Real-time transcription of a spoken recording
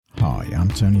I'm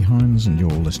Tony Hines, and you're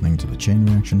listening to the Chain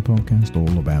Reaction Podcast,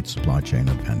 all about supply chain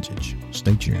advantage.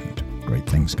 Stay tuned. Great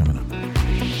things coming up.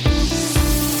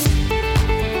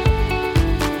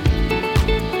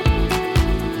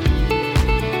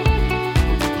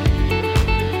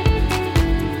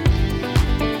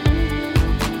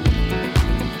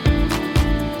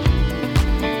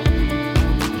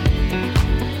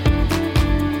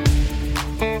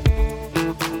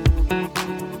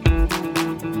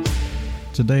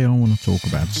 Today I want to talk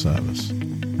about service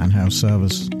and how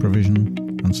service provision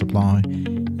and supply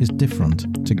is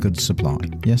different to goods supply.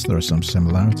 Yes, there are some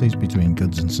similarities between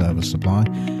goods and service supply,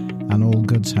 and all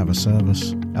goods have a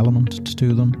service element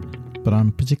to them, but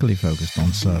I'm particularly focused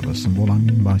on service, and what I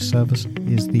mean by service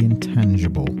is the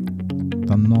intangible,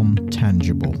 the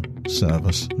non-tangible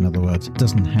service. In other words, it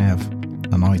doesn't have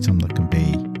an item that can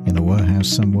be in a warehouse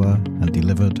somewhere and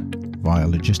delivered via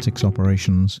logistics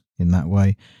operations in that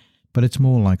way, but it's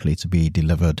more likely to be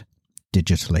delivered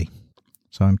digitally.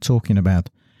 So I'm talking about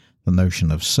the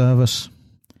notion of service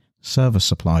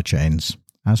supply chains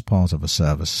as part of a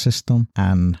service system,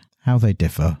 and how they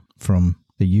differ from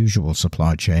the usual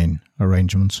supply chain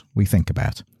arrangements we think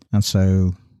about. And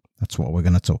so that's what we're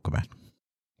going to talk about.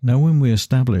 Now, when we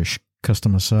establish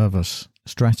customer service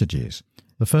strategies,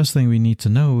 the first thing we need to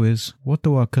know is, what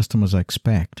do our customers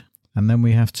expect? And then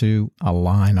we have to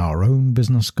align our own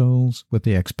business goals with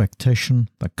the expectation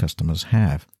that customers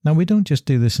have. Now, we don't just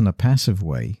do this in a passive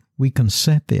way. We can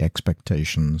set the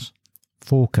expectations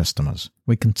for customers.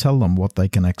 We can tell them what they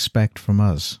can expect from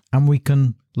us. And we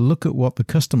can look at what the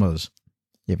customers,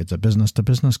 if it's a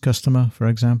business-to-business customer, for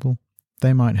example,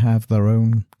 they might have their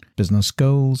own business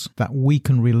goals that we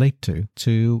can relate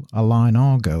to align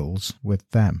our goals with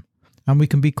them. And we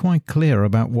can be quite clear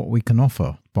about what we can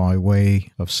offer by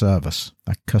way of service,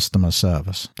 that customer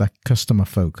service, that customer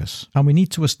focus. And we need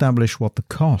to establish what the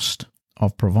cost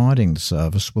of providing the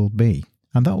service will be.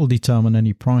 And that will determine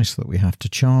any price that we have to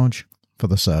charge for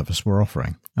the service we're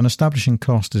offering. And establishing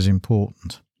cost is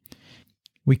important.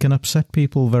 We can upset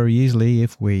people very easily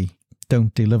if we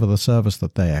don't deliver the service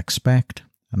that they expect,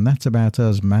 and that's about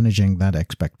us managing that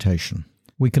expectation.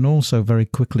 We can also very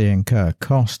quickly incur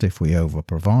cost if we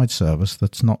over-provide service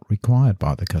that's not required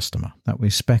by the customer, that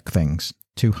we spec things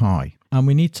too high. And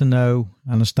we need to know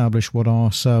and establish what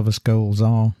our service goals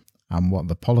are and what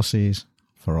the policies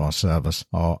for our service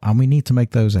are, and we need to make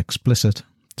those explicit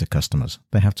to customers.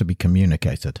 They have to be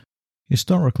communicated.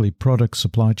 Historically, product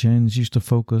supply chains used to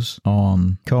focus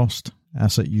on cost,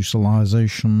 asset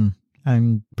utilization,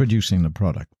 and producing the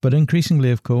product. But increasingly,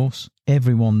 of course,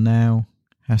 everyone now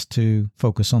has to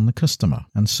focus on the customer,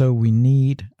 and so we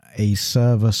need a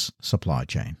service supply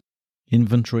chain.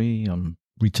 Inventory and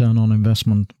return on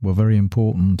investment were very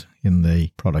important in the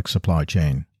product supply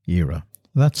chain era.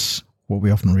 That's what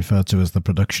we often refer to as the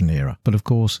production era. But of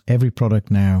course, every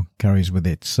product now carries with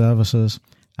it services,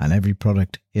 and every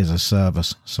product is a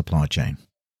service supply chain.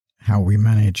 How we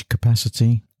manage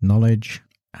capacity, knowledge,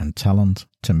 and talent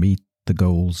to meet the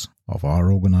goals of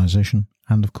our organization,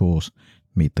 and of course,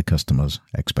 meet the customer's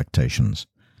expectations.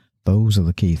 Those are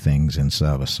the key things in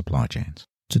service supply chains.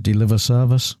 To deliver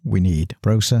service, we need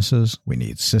processes, we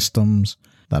need systems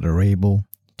that are able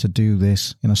to do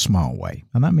this in a smart way.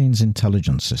 And that means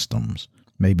intelligent systems,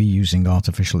 maybe using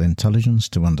artificial intelligence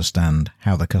to understand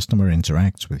how the customer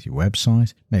interacts with your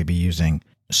website, maybe using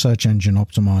search engine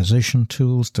optimization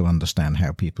tools to understand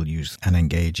how people use and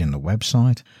engage in the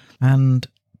website, and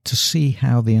to see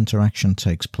how the interaction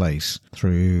takes place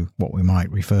through what we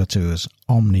might refer to as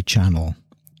omni-channel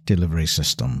delivery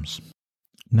systems.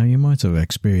 Now, you might have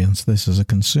experienced this as a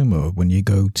consumer when you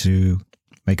go to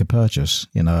make a purchase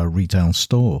in a retail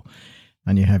store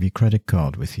and you have your credit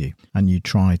card with you and you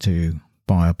try to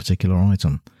buy a particular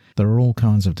item. There are all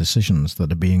kinds of decisions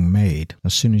that are being made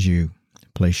as soon as you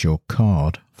place your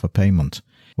card for payment,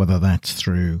 whether that's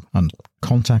through a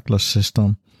contactless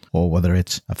system or whether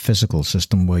it's a physical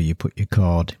system where you put your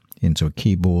card into a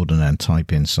keyboard and then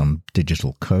type in some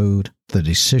digital code. The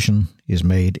decision is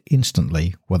made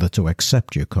instantly whether to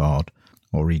accept your card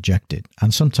or reject it.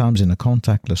 And sometimes in a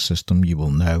contactless system, you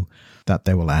will know that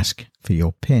they will ask for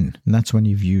your PIN. And that's when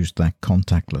you've used that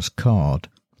contactless card,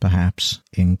 perhaps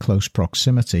in close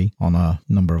proximity on a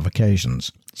number of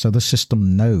occasions. So the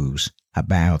system knows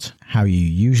about how you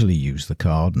usually use the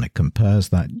card, and it compares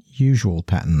that usual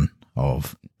pattern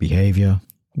of behavior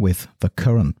with the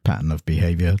current pattern of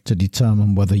behavior to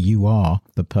determine whether you are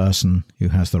the person who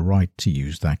has the right to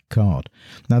use that card.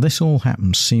 Now, this all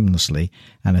happens seamlessly,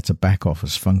 and it's a back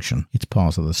office function. It's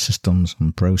part of the systems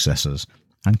and processes.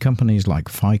 And companies like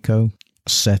FICO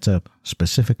set up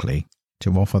specifically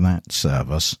to offer that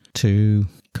service to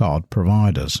card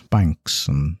providers, banks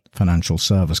and financial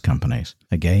service companies.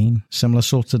 Again, similar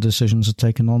sorts of decisions are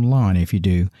taken online if you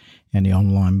do any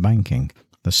online banking.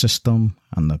 The system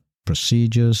and the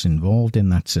procedures involved in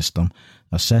that system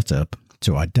are set up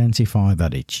to identify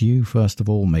that it's you, first of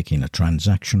all, making a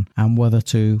transaction, and whether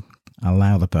to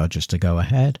allow the purchase to go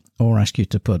ahead or ask you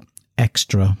to put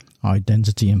extra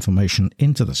identity information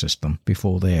into the system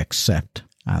before they accept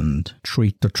and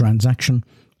treat the transaction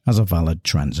as a valid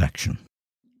transaction.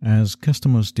 As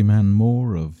customers demand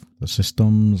more of the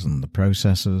systems and the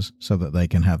processes so that they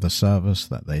can have the service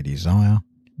that they desire,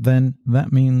 then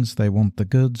that means they want the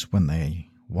goods when they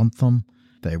want them.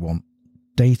 They want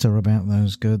data about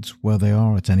those goods, where they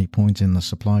are at any point in the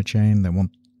supply chain. They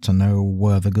want to know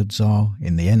where the goods are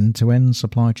in the end-to-end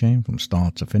supply chain from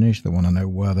start to finish. They want to know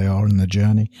where they are in the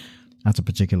journey at a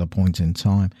particular point in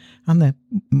time. And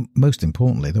most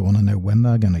importantly, they want to know when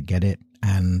they're going to get it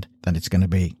and that it's going to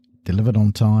be delivered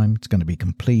on time, it's going to be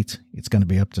complete, it's going to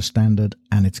be up to standard,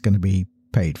 and it's going to be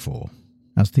paid for.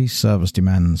 As these service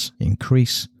demands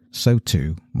increase, so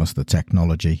too must the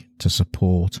technology to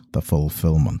support the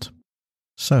fulfillment.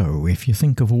 So, if you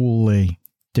think of all the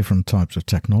different types of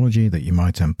technology that you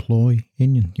might employ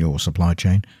in your supply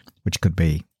chain, which could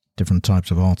be different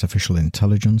types of artificial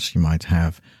intelligence, you might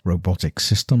have robotic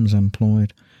systems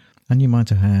employed, and you might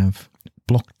have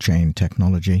blockchain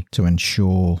technology to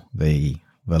ensure the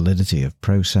validity of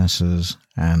processes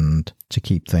and to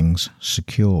keep things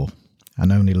secure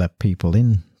and only let people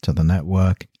into the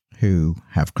network who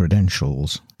have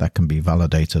credentials that can be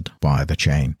validated by the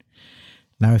chain.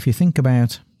 Now, if you think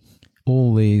about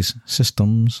all these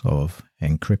systems of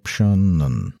encryption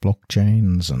and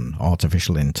blockchains and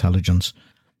artificial intelligence,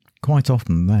 quite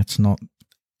often that's not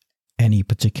any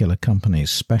particular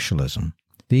company's specialism.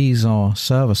 These are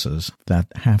services that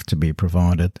have to be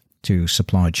provided to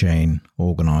supply chain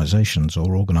organizations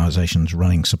or organizations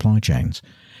running supply chains.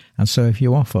 And so if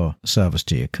you offer service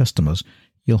to your customers,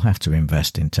 you'll have to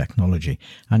invest in technology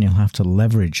and you'll have to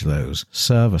leverage those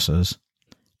services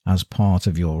as part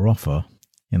of your offer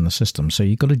in the system. So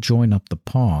you've got to join up the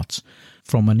parts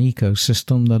from an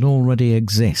ecosystem that already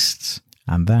exists.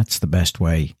 And that's the best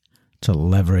way to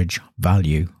leverage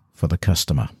value for the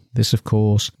customer. This, of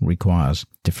course, requires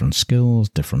different skills,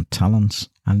 different talents,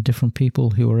 and different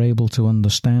people who are able to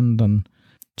understand and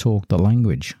talk the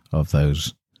language of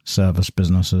those service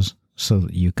businesses so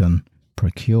that you can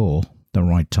procure the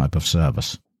right type of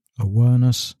service.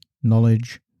 Awareness,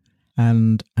 knowledge,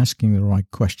 and asking the right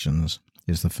questions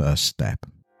is the first step.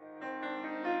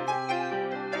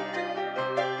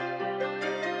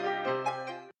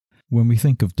 When we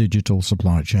think of digital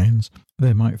supply chains,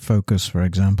 they might focus, for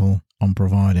example, on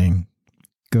providing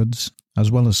goods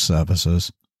as well as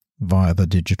services via the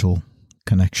digital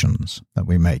connections that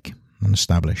we make and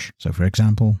establish. So, for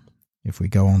example, if we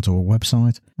go onto a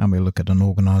website and we look at an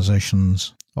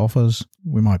organization's offers,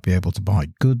 we might be able to buy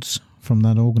goods from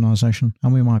that organization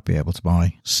and we might be able to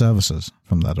buy services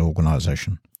from that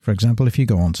organization. For example, if you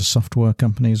go onto software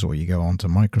companies or you go onto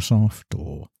Microsoft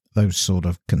or those sort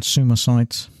of consumer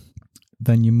sites,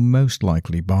 then you're most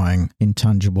likely buying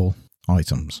intangible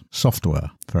items.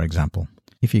 Software, for example.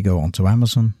 If you go onto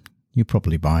Amazon, you're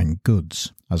probably buying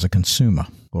goods as a consumer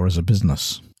or as a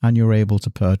business, and you're able to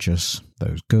purchase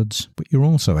those goods, but you're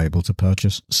also able to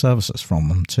purchase services from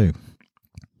them too.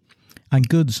 And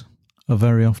goods are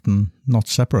very often not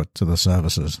separate to the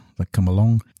services that come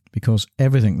along because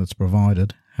everything that's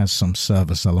provided has some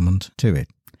service element to it.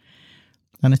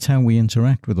 And it's how we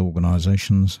interact with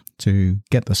organizations to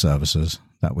get the services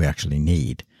that we actually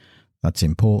need. That's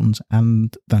important,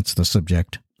 and that's the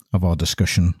subject of our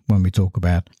discussion when we talk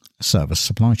about service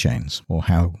supply chains or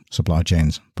how supply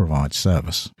chains provide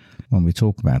service. When we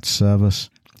talk about service,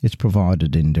 it's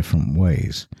provided in different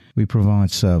ways. We provide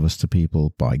service to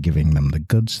people by giving them the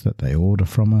goods that they order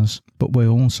from us, but we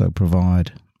also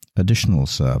provide additional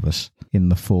service in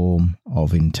the form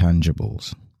of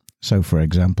intangibles. So, for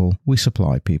example, we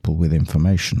supply people with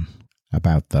information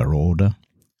about their order,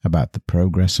 about the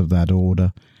progress of that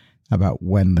order, about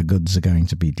when the goods are going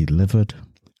to be delivered,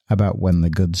 about when the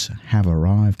goods have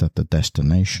arrived at the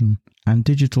destination, and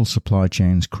digital supply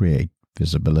chains create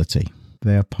visibility.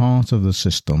 They are part of the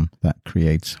system that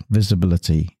creates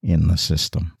visibility in the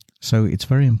system. So it's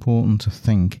very important to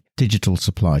think digital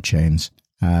supply chains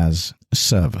as a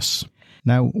service.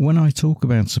 Now, when I talk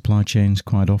about supply chains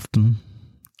quite often,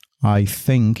 I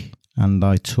think and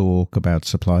I talk about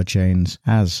supply chains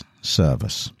as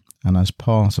service and as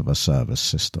part of a service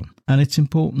system. And it's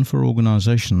important for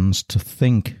organizations to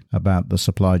think about the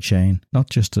supply chain not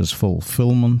just as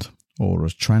fulfillment or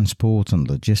as transport and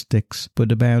logistics,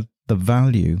 but about the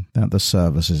value that the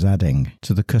service is adding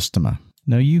to the customer.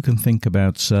 Now, you can think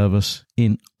about service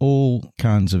in all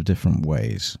kinds of different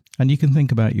ways. And you can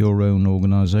think about your own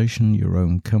organization, your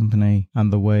own company,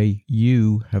 and the way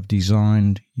you have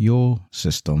designed your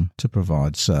system to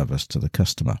provide service to the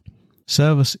customer.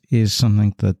 Service is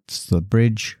something that's the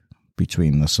bridge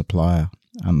between the supplier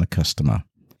and the customer.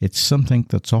 It's something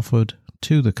that's offered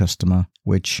to the customer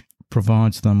which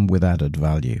provides them with added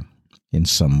value in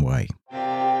some way.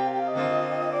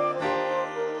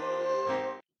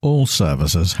 All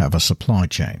services have a supply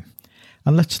chain.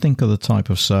 And let's think of the type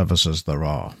of services there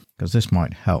are, because this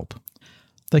might help.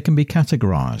 They can be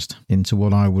categorized into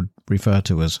what I would refer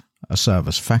to as a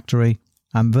service factory,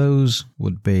 and those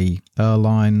would be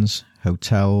airlines,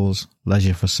 hotels,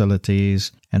 leisure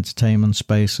facilities, entertainment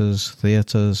spaces,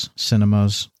 theatres,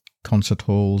 cinemas, concert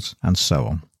halls, and so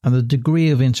on. And the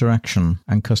degree of interaction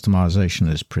and customization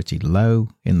is pretty low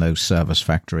in those service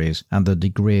factories, and the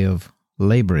degree of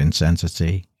labour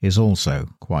intensity is also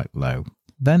quite low.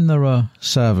 Then there are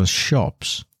service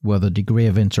shops where the degree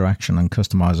of interaction and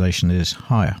customization is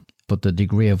higher, but the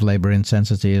degree of labour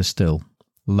intensity is still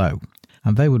low.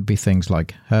 And they would be things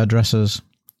like hairdressers,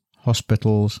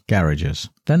 hospitals, garages.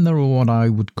 Then there are what I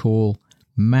would call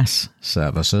mass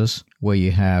services, where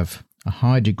you have a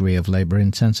high degree of labour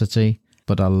intensity,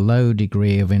 but a low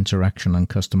degree of interaction and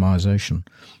customization.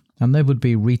 And they would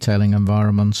be retailing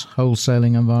environments,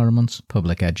 wholesaling environments,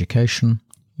 public education,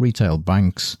 retail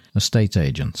banks, estate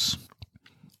agents.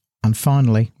 And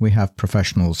finally, we have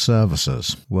professional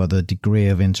services, where the degree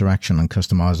of interaction and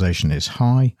customization is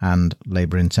high and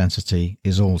labour intensity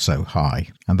is also high.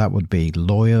 And that would be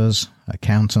lawyers,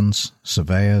 accountants,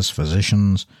 surveyors,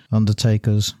 physicians,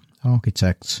 undertakers,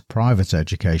 architects, private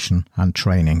education and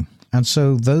training. And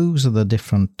so those are the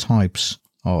different types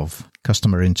of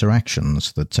customer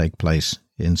interactions that take place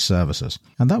in services.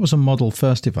 And that was a model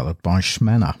first developed by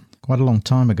Schmenner quite a long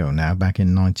time ago now, back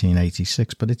in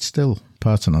 1986, but it's still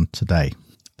pertinent today.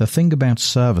 The thing about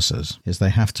services is they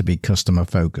have to be customer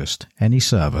focused. Any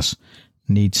service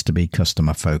needs to be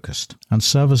customer focused. And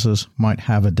services might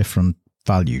have a different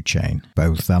value chain,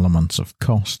 both elements of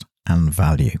cost and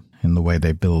value, in the way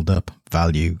they build up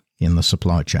value in the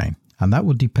supply chain. And that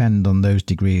would depend on those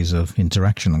degrees of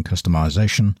interaction and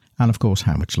customization, and of course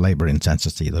how much labour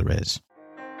intensity there is.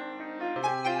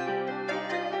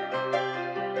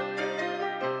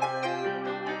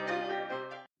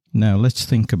 Now let's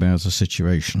think about a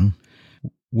situation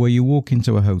where you walk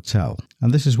into a hotel,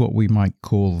 and this is what we might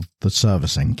call the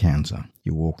service encounter.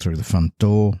 You walk through the front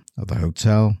door of the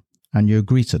hotel, and you're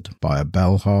greeted by a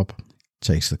bellhop,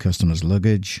 takes the customer's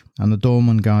luggage, and the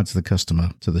doorman guides the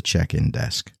customer to the check-in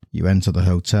desk. You enter the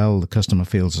hotel, the customer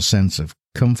feels a sense of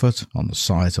comfort on the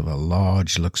sight of a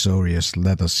large, luxurious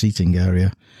leather seating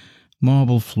area,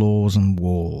 marble floors and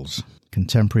walls,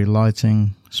 contemporary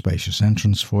lighting, spacious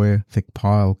entrance foyer, thick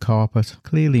pile carpet,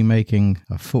 clearly making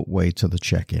a footway to the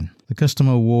check-in. The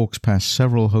customer walks past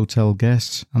several hotel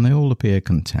guests and they all appear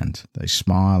content. They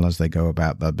smile as they go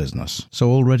about their business. So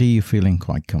already you're feeling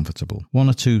quite comfortable. One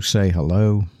or two say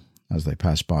hello as they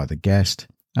pass by the guest.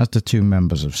 As to two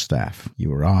members of staff,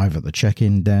 you arrive at the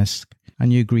check-in desk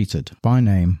and you're greeted by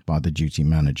name by the duty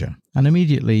manager. And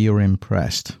immediately you're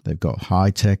impressed. They've got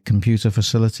high-tech computer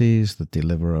facilities that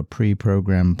deliver a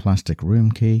pre-programmed plastic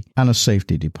room key and a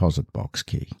safety deposit box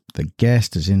key. The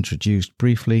guest is introduced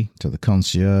briefly to the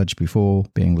concierge before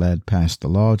being led past the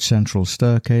large central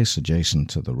staircase adjacent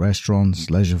to the restaurants,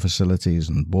 leisure facilities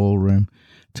and ballroom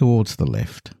towards the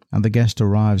lift. And the guest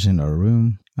arrives in her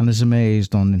room and is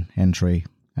amazed on entry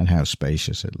and how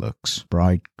spacious it looks.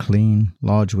 Bright, clean,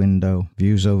 large window,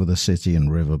 views over the city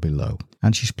and river below.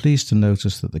 And she's pleased to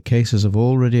notice that the cases have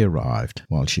already arrived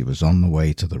while she was on the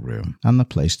way to the room, and they're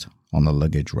placed on the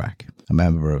luggage rack. A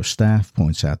member of staff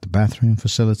points out the bathroom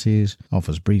facilities,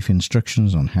 offers brief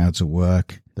instructions on how to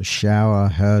work the shower,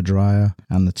 hairdryer,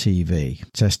 and the TV,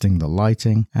 testing the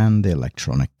lighting and the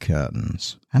electronic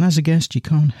curtains. And as a guest, you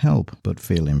can't help but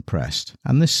feel impressed.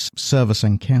 And this service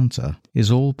encounter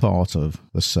is all part of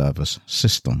the service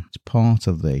system. It's part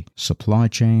of the supply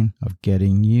chain of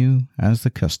getting you, as the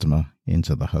customer,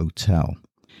 into the hotel.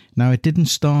 Now, it didn't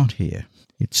start here.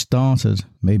 It started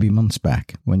maybe months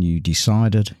back when you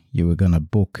decided you were going to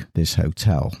book this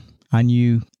hotel. And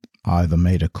you either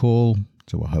made a call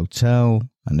to a hotel,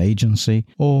 an agency,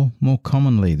 or more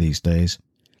commonly these days,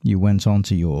 you went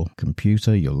onto your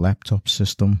computer, your laptop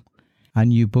system,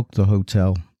 and you booked the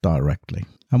hotel directly.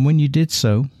 And when you did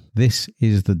so, this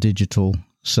is the digital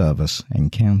service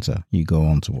encounter. You go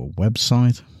onto a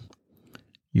website,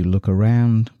 you look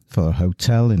around, for a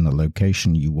hotel in the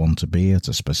location you want to be at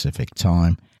a specific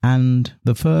time. And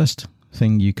the first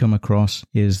thing you come across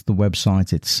is the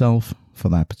website itself for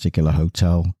that particular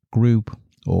hotel group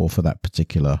or for that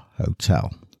particular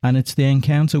hotel. And it's the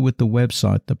encounter with the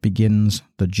website that begins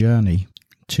the journey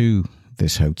to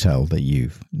this hotel that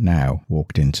you've now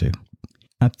walked into.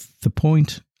 At the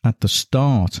point at the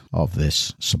start of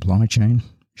this supply chain,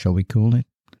 shall we call it,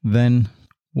 then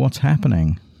what's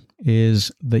happening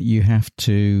is that you have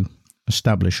to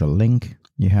establish a link,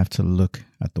 you have to look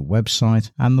at the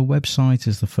website, and the website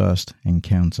is the first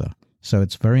encounter. So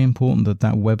it's very important that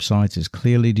that website is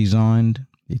clearly designed,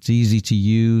 it's easy to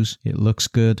use, it looks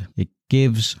good, it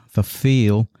gives the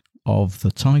feel of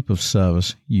the type of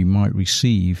service you might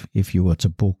receive if you were to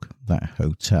book that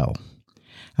hotel.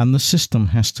 And the system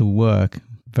has to work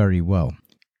very well.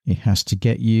 It has to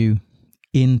get you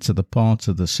into the parts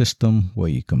of the system where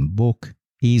you can book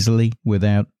easily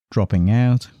without dropping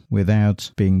out,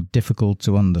 without being difficult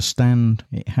to understand.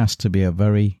 It has to be a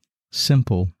very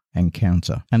simple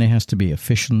encounter, and it has to be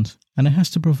efficient, and it has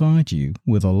to provide you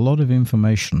with a lot of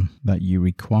information that you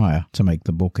require to make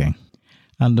the booking.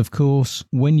 And of course,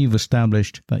 when you've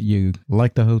established that you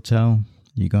like the hotel,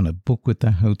 you're going to book with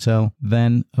that hotel,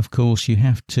 then of course you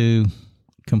have to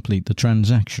complete the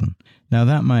transaction. Now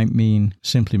that might mean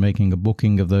simply making a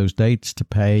booking of those dates to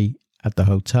pay at the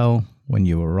hotel when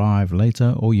you arrive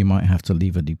later, or you might have to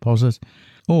leave a deposit,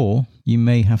 or you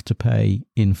may have to pay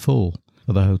in full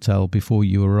for the hotel before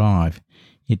you arrive.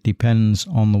 It depends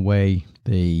on the way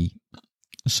the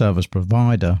service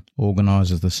provider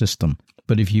organizes the system.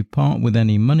 But if you part with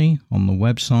any money on the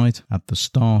website at the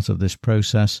start of this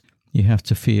process, you have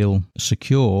to feel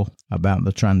secure about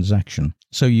the transaction.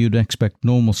 So you'd expect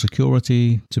normal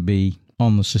security to be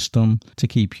on the system to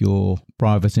keep your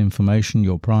private information,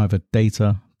 your private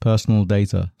data, personal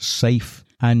data safe,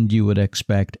 and you would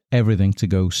expect everything to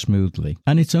go smoothly.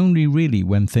 And it's only really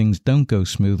when things don't go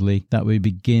smoothly that we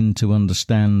begin to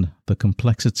understand the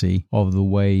complexity of the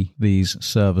way these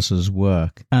services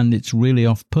work. And it's really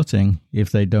off-putting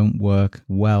if they don't work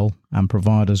well and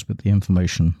provide us with the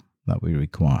information that we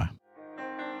require.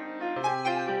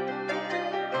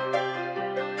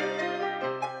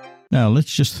 Now,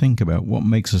 let's just think about what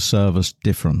makes a service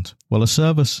different. Well, a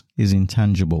service is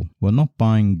intangible. We're not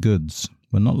buying goods.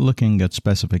 We're not looking at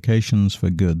specifications for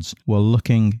goods. We're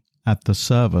looking at the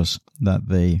service that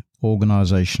the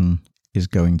organization is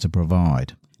going to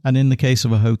provide. And in the case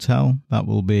of a hotel, that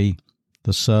will be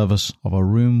the service of a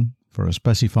room for a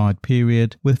specified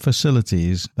period with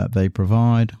facilities that they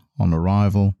provide on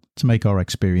arrival to make our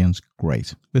experience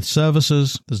great. With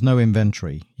services, there's no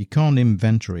inventory. You can't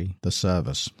inventory the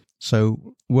service.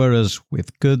 So whereas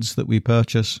with goods that we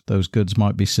purchase, those goods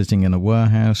might be sitting in a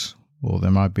warehouse, or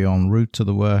they might be en route to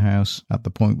the warehouse at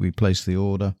the point we place the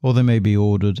order, or they may be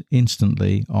ordered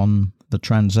instantly on the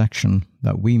transaction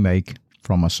that we make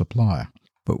from a supplier.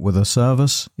 But with a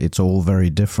service, it's all very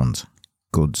different.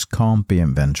 Goods can't be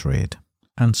inventoried.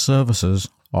 And services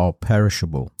are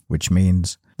perishable, which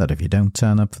means that if you don't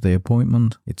turn up for the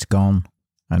appointment, it's gone.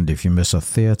 And if you miss a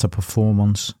theatre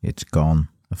performance, it's gone.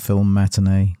 A film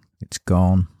matinee, it's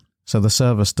gone. So the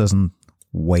service doesn't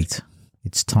wait.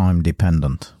 It's time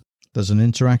dependent. There's an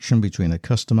interaction between a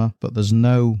customer, but there's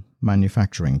no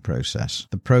manufacturing process.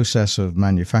 The process of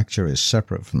manufacture is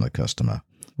separate from the customer,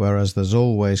 whereas there's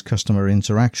always customer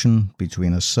interaction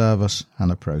between a service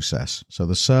and a process. So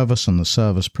the service and the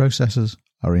service processes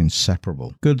are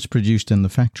inseparable. Goods produced in the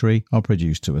factory are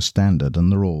produced to a standard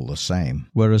and they're all the same,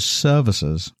 whereas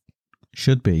services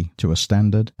should be to a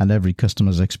standard and every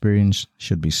customer's experience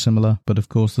should be similar, but of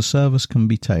course the service can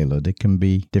be tailored, it can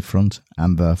be different,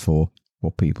 and therefore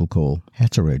what people call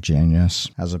heterogeneous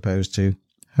as opposed to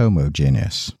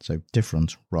homogeneous, so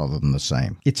different rather than the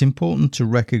same. It's important to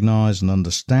recognize and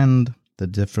understand the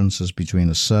differences between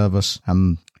a service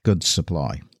and goods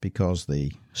supply, because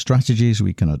the strategies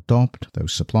we can adopt,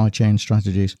 those supply chain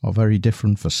strategies, are very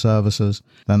different for services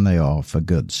than they are for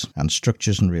goods, and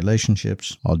structures and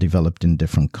relationships are developed in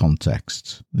different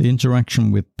contexts. The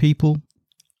interaction with people,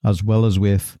 as well as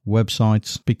with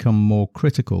websites, become more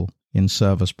critical in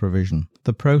service provision.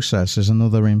 The process is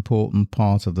another important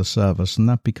part of the service, and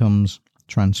that becomes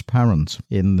transparent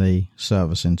in the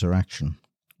service interaction.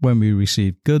 When we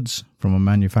receive goods from a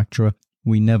manufacturer,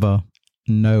 we never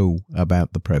know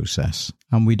about the process,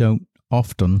 and we don't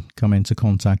often come into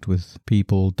contact with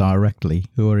people directly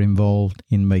who are involved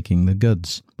in making the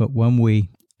goods. But when we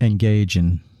engage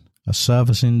in a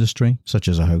service industry, such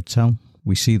as a hotel,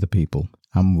 we see the people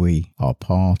and we are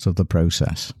part of the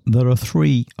process. There are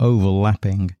 3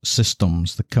 overlapping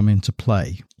systems that come into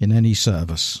play in any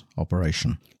service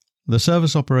operation. The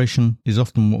service operation is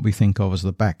often what we think of as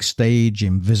the backstage,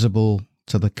 invisible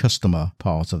to the customer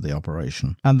part of the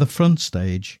operation. And the front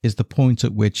stage is the point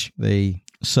at which the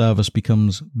service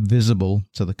becomes visible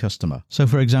to the customer. So,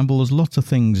 for example, there's lots of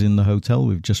things in the hotel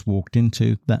we've just walked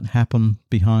into that happen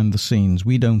behind the scenes.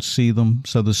 We don't see them,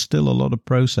 so there's still a lot of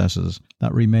processes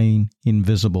that remain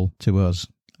invisible to us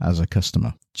as a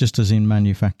customer, just as in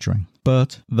manufacturing.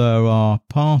 But there are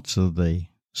parts of the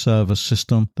service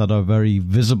system that are very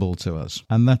visible to us,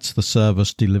 and that's the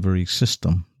service delivery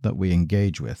system that we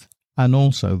engage with, and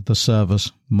also the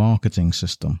service marketing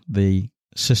system, the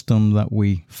system that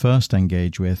we first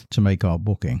engage with to make our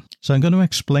booking. So I'm going to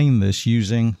explain this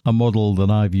using a model that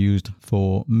I've used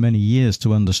for many years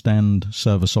to understand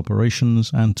service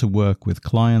operations and to work with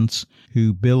clients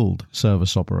who build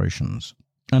service operations.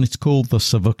 And it's called the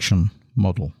Servuction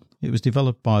model. It was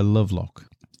developed by Lovelock,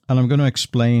 and I'm going to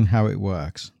explain how it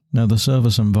works. Now, the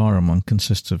service environment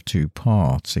consists of two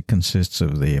parts. It consists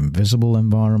of the invisible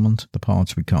environment, the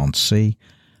parts we can't see,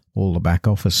 all the back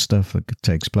office stuff that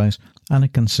takes place, and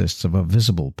it consists of a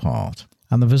visible part.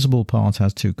 And the visible part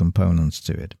has two components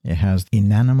to it. It has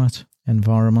inanimate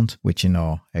environment, which in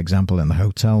our example in the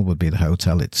hotel would be the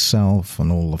hotel itself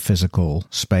and all the physical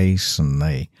space and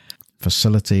the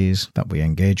facilities that we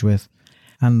engage with.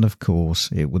 And of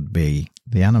course, it would be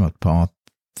the animate part,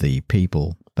 the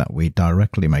people that we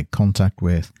directly make contact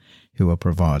with who are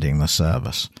providing the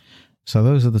service. So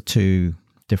those are the two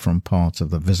different parts of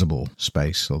the visible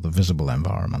space or the visible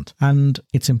environment. And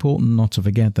it's important not to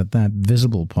forget that that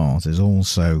visible part is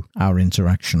also our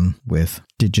interaction with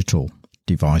digital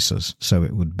devices. So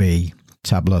it would be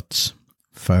tablets,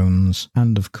 phones,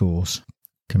 and of course,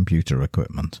 computer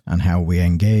equipment, and how we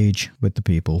engage with the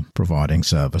people providing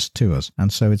service to us.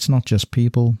 And so it's not just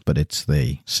people, but it's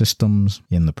the systems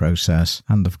in the process,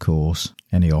 and of course,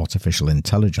 any artificial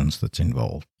intelligence that's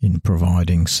involved in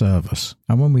providing service.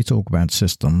 And when we talk about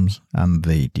systems and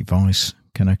the device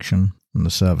connection and the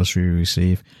service we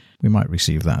receive, we might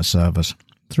receive that service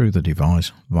through the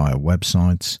device via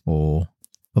websites or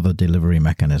other delivery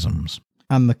mechanisms.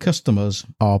 And the customers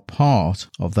are part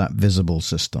of that visible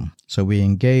system. So we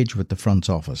engage with the front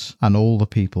office and all the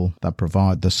people that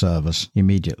provide the service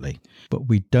immediately. But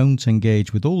we don't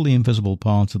engage with all the invisible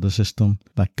parts of the system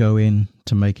that go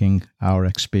into making our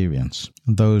experience.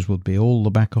 And those would be all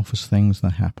the back office things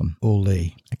that happen. All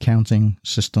the accounting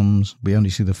systems. We only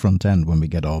see the front end when we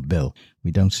get our bill.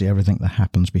 We don't see everything that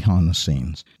happens behind the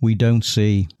scenes. We don't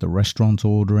see the restaurant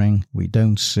ordering. We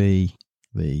don't see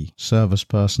the service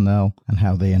personnel and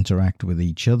how they interact with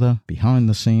each other behind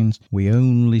the scenes. We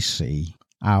only see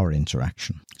our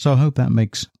interaction. So I hope that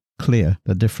makes clear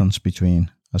the difference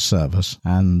between a service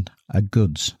and a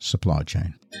goods supply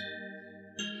chain.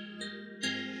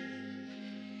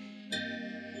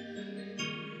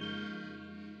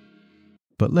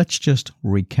 But let's just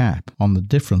recap on the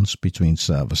difference between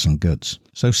service and goods.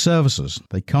 So services,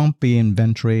 they can't be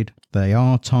inventoried. They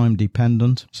are time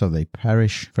dependent, so they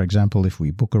perish. For example, if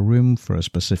we book a room for a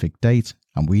specific date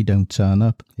and we don't turn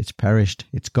up, it's perished,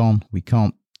 it's gone. We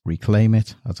can't reclaim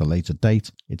it at a later date.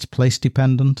 It's place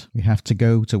dependent. We have to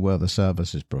go to where the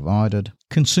service is provided.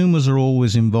 Consumers are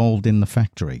always involved in the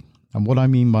factory. And what I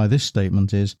mean by this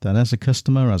statement is that as a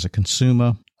customer, as a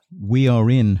consumer, we are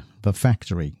in the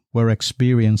factory. We're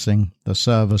experiencing the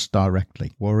service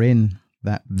directly. We're in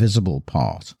that visible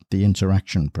part, the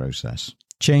interaction process.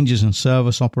 Changes in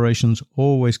service operations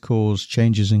always cause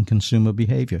changes in consumer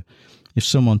behavior. If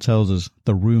someone tells us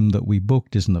the room that we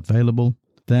booked isn't available,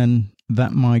 then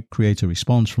that might create a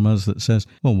response from us that says,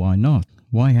 well, why not?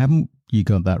 Why haven't you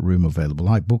got that room available?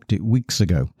 I booked it weeks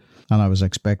ago and I was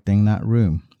expecting that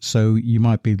room. So you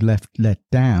might be let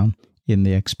down in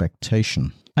the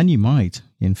expectation. And you might,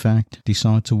 in fact,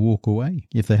 decide to walk away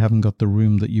if they haven't got the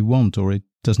room that you want or it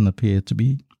doesn't appear to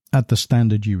be at the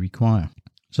standard you require.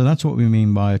 So that's what we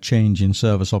mean by a change in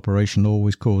service operation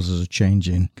always causes a change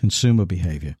in consumer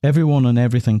behavior. Everyone and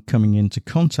everything coming into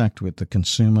contact with the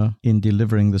consumer in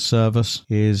delivering the service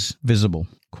is visible.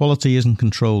 Quality isn't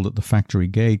controlled at the factory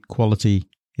gate. Quality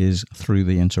is through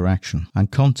the interaction. And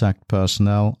contact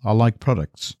personnel are like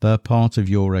products. They're part of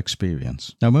your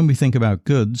experience. Now, when we think about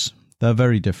goods, they're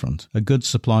very different. A goods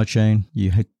supply chain,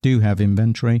 you do have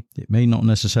inventory. It may not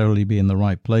necessarily be in the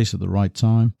right place at the right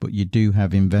time, but you do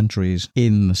have inventories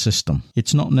in the system.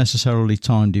 It's not necessarily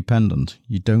time dependent.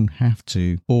 You don't have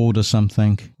to order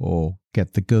something or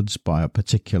get the goods by a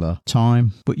particular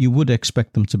time, but you would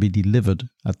expect them to be delivered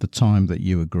at the time that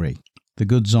you agree. The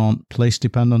goods aren't place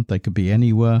dependent. They could be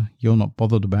anywhere. You're not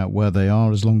bothered about where they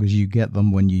are as long as you get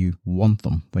them when you want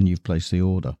them, when you've placed the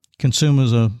order.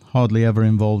 Consumers are hardly ever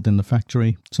involved in the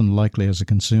factory. It's unlikely as a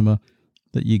consumer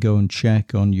that you go and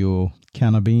check on your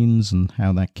can of beans and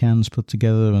how that can's put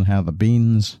together and how the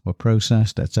beans were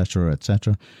processed, etc.,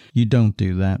 etc. You don't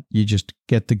do that. You just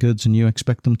get the goods and you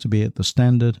expect them to be at the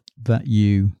standard that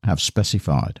you have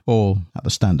specified, or at the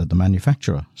standard the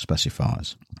manufacturer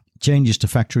specifies. Changes to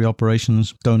factory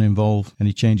operations don't involve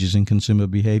any changes in consumer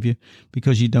behavior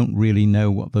because you don't really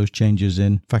know what those changes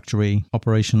in factory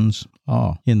operations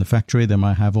are. In the factory, they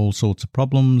might have all sorts of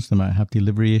problems. They might have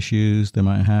delivery issues. They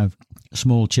might have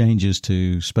small changes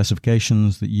to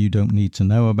specifications that you don't need to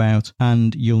know about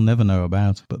and you'll never know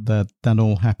about, but that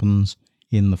all happens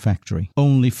in the factory.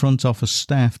 Only front office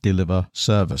staff deliver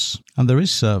service. And there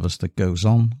is service that goes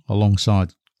on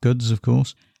alongside goods, of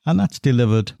course. And that's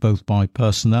delivered both by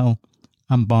personnel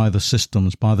and by the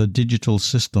systems, by the digital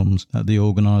systems that the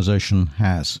organisation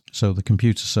has, so the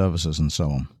computer services and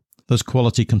so on. There's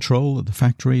quality control at the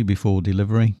factory before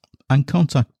delivery, and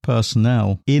contact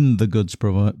personnel in the goods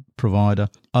provider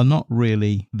are not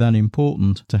really that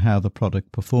important to how the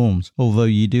product performs, although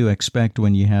you do expect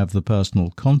when you have the personal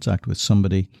contact with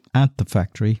somebody at the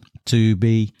factory to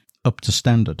be up to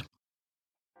standard.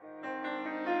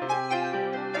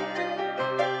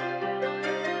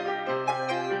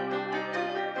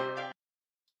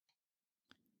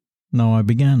 Now, I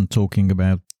began talking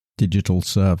about digital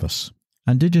service,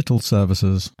 and digital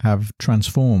services have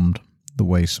transformed the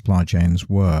way supply chains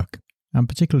work, and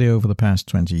particularly over the past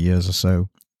 20 years or so,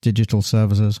 digital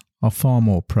services are far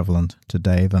more prevalent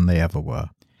today than they ever were.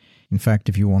 In fact,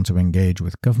 if you want to engage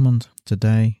with government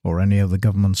today, or any of the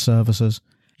government services,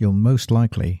 you'll most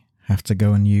likely have to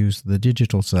go and use the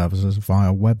digital services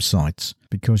via websites,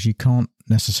 because you can't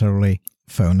necessarily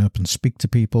phone up and speak to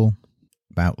people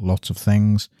about lots of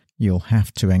things. You'll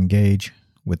have to engage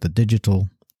with the digital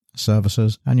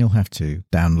services and you'll have to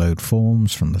download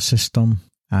forms from the system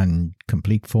and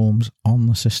complete forms on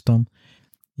the system,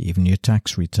 even your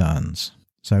tax returns.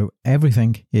 So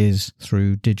everything is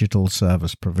through digital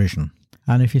service provision.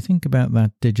 And if you think about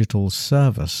that digital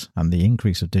service and the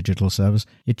increase of digital service,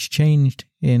 it's changed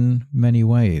in many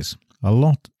ways. A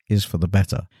lot is for the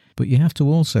better. But you have to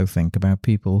also think about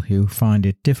people who find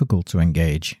it difficult to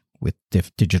engage with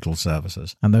digital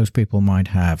services. And those people might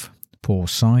have poor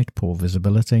sight, poor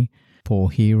visibility,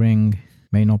 poor hearing,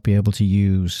 may not be able to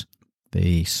use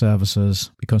the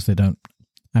services because they don't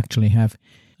actually have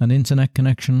an internet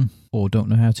connection or don't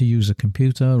know how to use a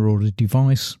computer or a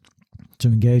device to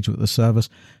engage with the service.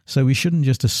 So we shouldn't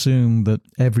just assume that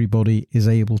everybody is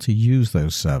able to use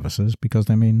those services because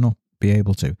they may not be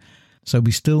able to. So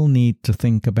we still need to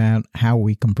think about how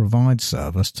we can provide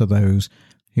service to those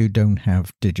who don't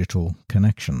have digital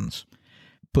connections.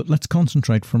 But let's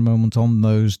concentrate for a moment on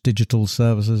those digital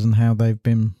services and how they've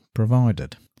been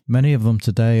provided. Many of them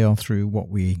today are through what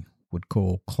we would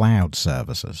call cloud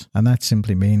services, and that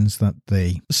simply means that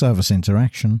the service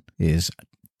interaction is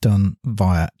done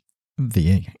via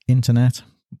the internet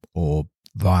or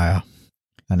via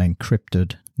an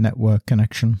encrypted network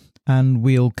connection, and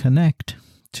we'll connect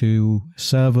to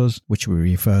servers which we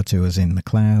refer to as in the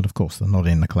cloud. Of course, they're not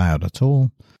in the cloud at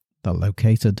all. They're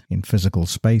located in physical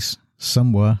space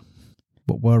somewhere,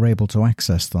 but we're able to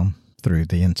access them through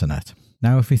the internet.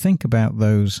 Now, if we think about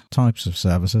those types of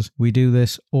services, we do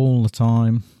this all the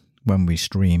time when we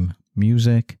stream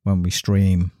music, when we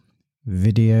stream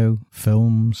video,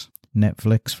 films,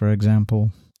 Netflix, for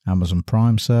example, Amazon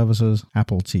Prime services,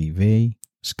 Apple TV,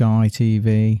 Sky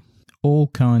TV, all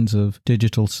kinds of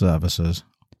digital services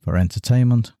for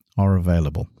entertainment are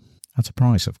available at a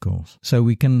price, of course. So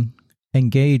we can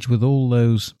engage with all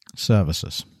those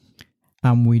services.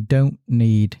 And we don't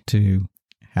need to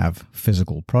have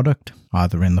physical product,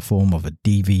 either in the form of a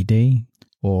DVD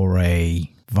or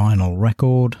a vinyl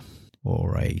record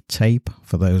or a tape,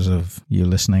 for those of you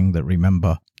listening that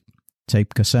remember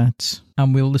tape cassettes.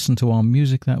 And we'll listen to our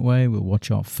music that way, we'll watch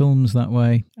our films that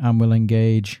way, and we'll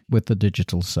engage with the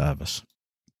digital service.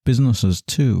 Businesses,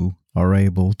 too, are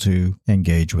able to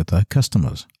engage with their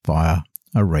customers via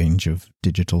a range of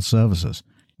digital services.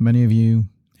 Many of you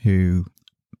who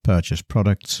purchase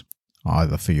products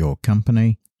either for your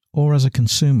company or as a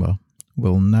consumer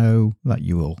will know that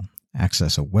you will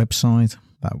access a website.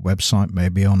 That website may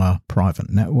be on a private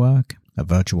network, a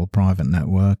virtual private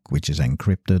network, which is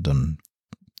encrypted and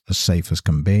as safe as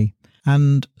can be.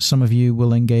 And some of you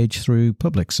will engage through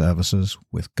public services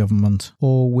with government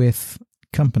or with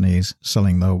companies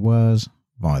selling their wares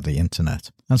via the internet.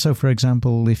 And so, for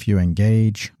example, if you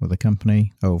engage with a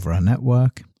company over a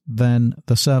network, then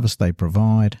the service they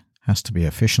provide has to be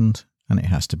efficient and it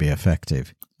has to be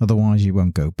effective. Otherwise, you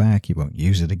won't go back, you won't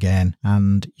use it again,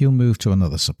 and you'll move to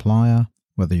another supplier,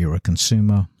 whether you're a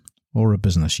consumer or a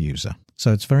business user.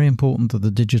 So it's very important that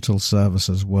the digital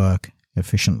services work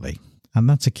efficiently. And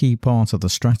that's a key part of the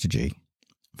strategy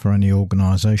for any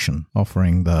organisation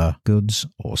offering the goods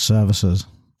or services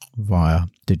via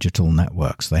digital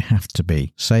networks. They have to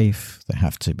be safe, they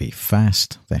have to be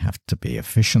fast, they have to be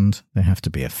efficient, they have to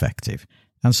be effective.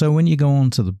 And so when you go on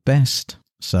to the best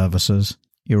services,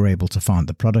 you're able to find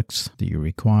the products that you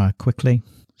require quickly.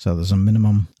 So there's a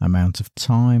minimum amount of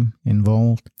time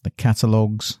involved. The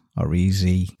catalogues are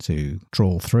easy to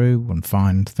trawl through and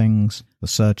find things. The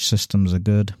search systems are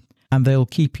good. And they'll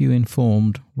keep you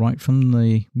informed right from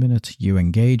the minute you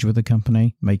engage with the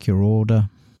company, make your order.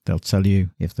 They'll tell you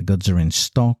if the goods are in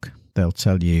stock. They'll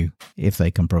tell you if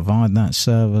they can provide that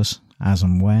service as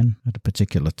and when at a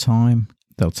particular time.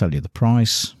 They'll tell you the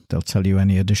price. They'll tell you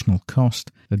any additional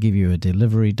cost. They'll give you a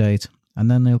delivery date. And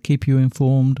then they'll keep you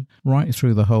informed right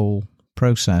through the whole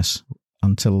process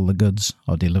until the goods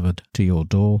are delivered to your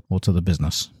door or to the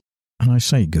business. And I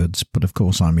say goods, but of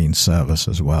course I mean service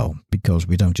as well, because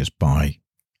we don't just buy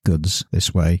goods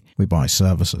this way. We buy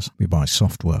services, we buy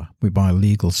software, we buy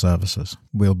legal services,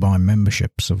 we'll buy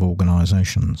memberships of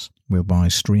organisations, we'll buy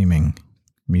streaming,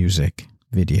 music,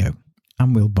 video,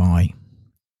 and we'll buy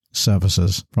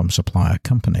services from supplier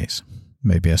companies,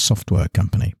 maybe a software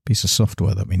company, piece of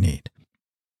software that we need.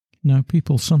 Now,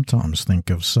 people sometimes think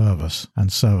of service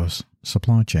and service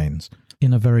supply chains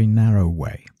in a very narrow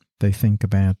way. They think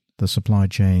about the supply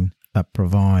chain that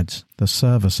provides the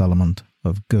service element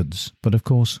of goods. But of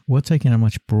course, we're taking a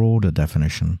much broader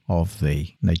definition of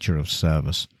the nature of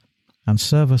service. And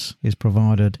service is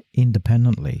provided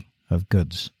independently of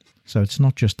goods. So it's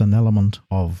not just an element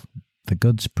of the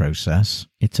goods process,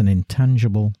 it's an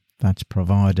intangible that's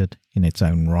provided in its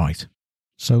own right.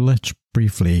 So let's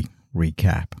briefly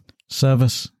recap.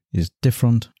 Service is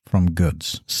different from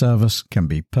goods. Service can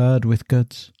be paired with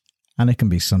goods, and it can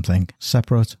be something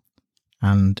separate,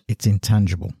 and it's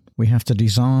intangible. We have to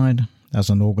decide as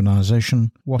an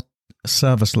organisation what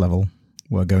service level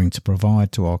we're going to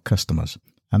provide to our customers.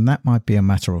 And that might be a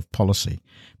matter of policy.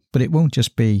 But it won't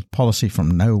just be policy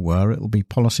from nowhere. It'll be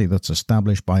policy that's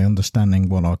established by understanding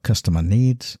what our customer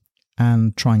needs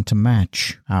and trying to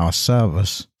match our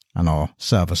service and our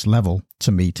service level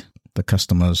to meet the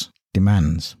customer's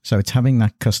demands. So it's having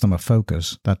that customer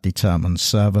focus that determines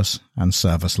service and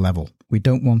service level. We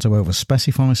don't want to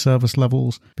over-specify service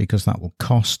levels because that will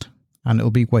cost and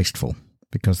it'll be wasteful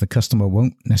because the customer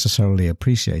won't necessarily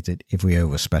appreciate it if we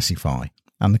over-specify.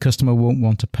 And the customer won't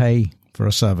want to pay for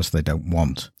a service they don't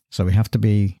want. So we have to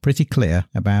be pretty clear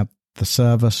about the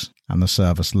service and the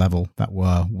service level that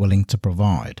we're willing to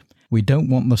provide. We don't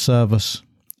want the service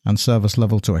and service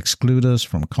level to exclude us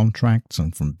from contracts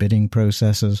and from bidding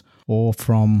processes or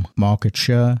from market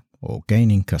share or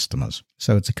gaining customers.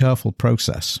 So it's a careful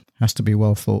process, has to be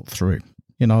well thought through.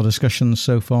 In our discussions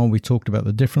so far, we talked about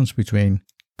the difference between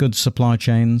goods supply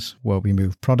chains, where we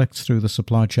move products through the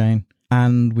supply chain,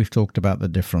 and we've talked about the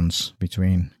difference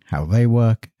between how they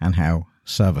work and how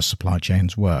service supply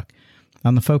chains work.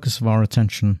 And the focus of our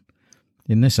attention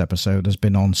in this episode has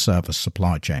been on service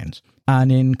supply chains.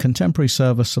 And in contemporary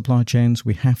service supply chains,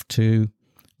 we have to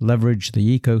leverage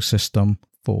the ecosystem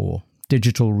for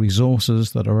digital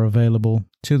resources that are available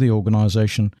to the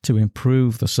organisation to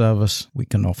improve the service we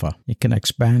can offer. It can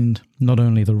expand not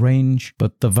only the range,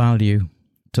 but the value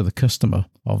to the customer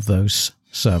of those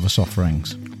service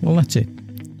offerings. Well, that's it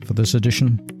for this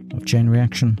edition of Chain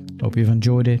Reaction. Hope you've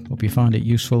enjoyed it. Hope you find it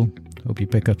useful. Hope you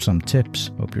pick up some tips.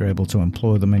 Hope you're able to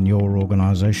employ them in your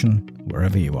organisation,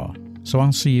 wherever you are. So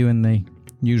I'll see you in the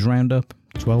news roundup,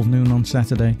 12 noon on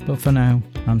Saturday. But for now,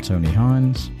 I'm Tony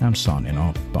Hines. I'm signing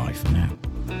off. Bye for now.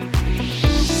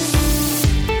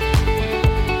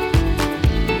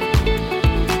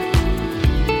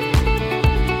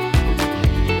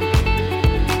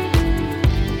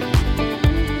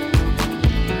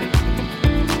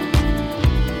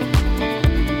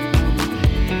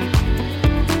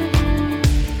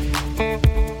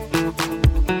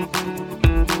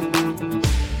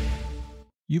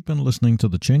 You've been listening to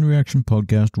the Chain Reaction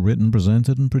podcast, written,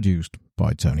 presented, and produced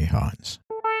by Tony Hines.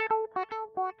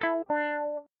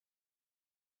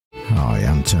 Hi,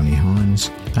 I'm Tony Hines.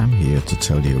 I'm here to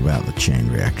tell you about the Chain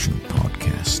Reaction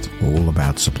podcast, all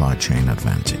about supply chain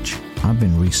advantage. I've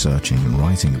been researching and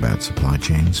writing about supply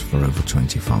chains for over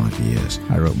 25 years.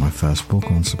 I wrote my first book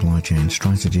on supply chain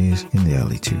strategies in the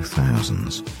early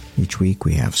 2000s. Each week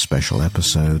we have special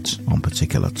episodes on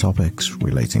particular topics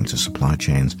relating to supply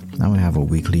chains, and we have a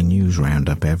weekly news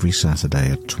roundup every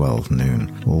Saturday at 12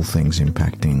 noon, all things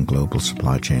impacting global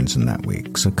supply chains in that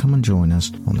week. So come and join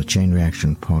us on the Chain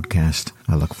Reaction podcast.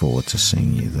 I look forward to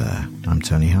seeing you there. I'm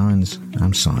Tony Hines.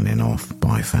 I'm signing off.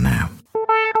 Bye for now.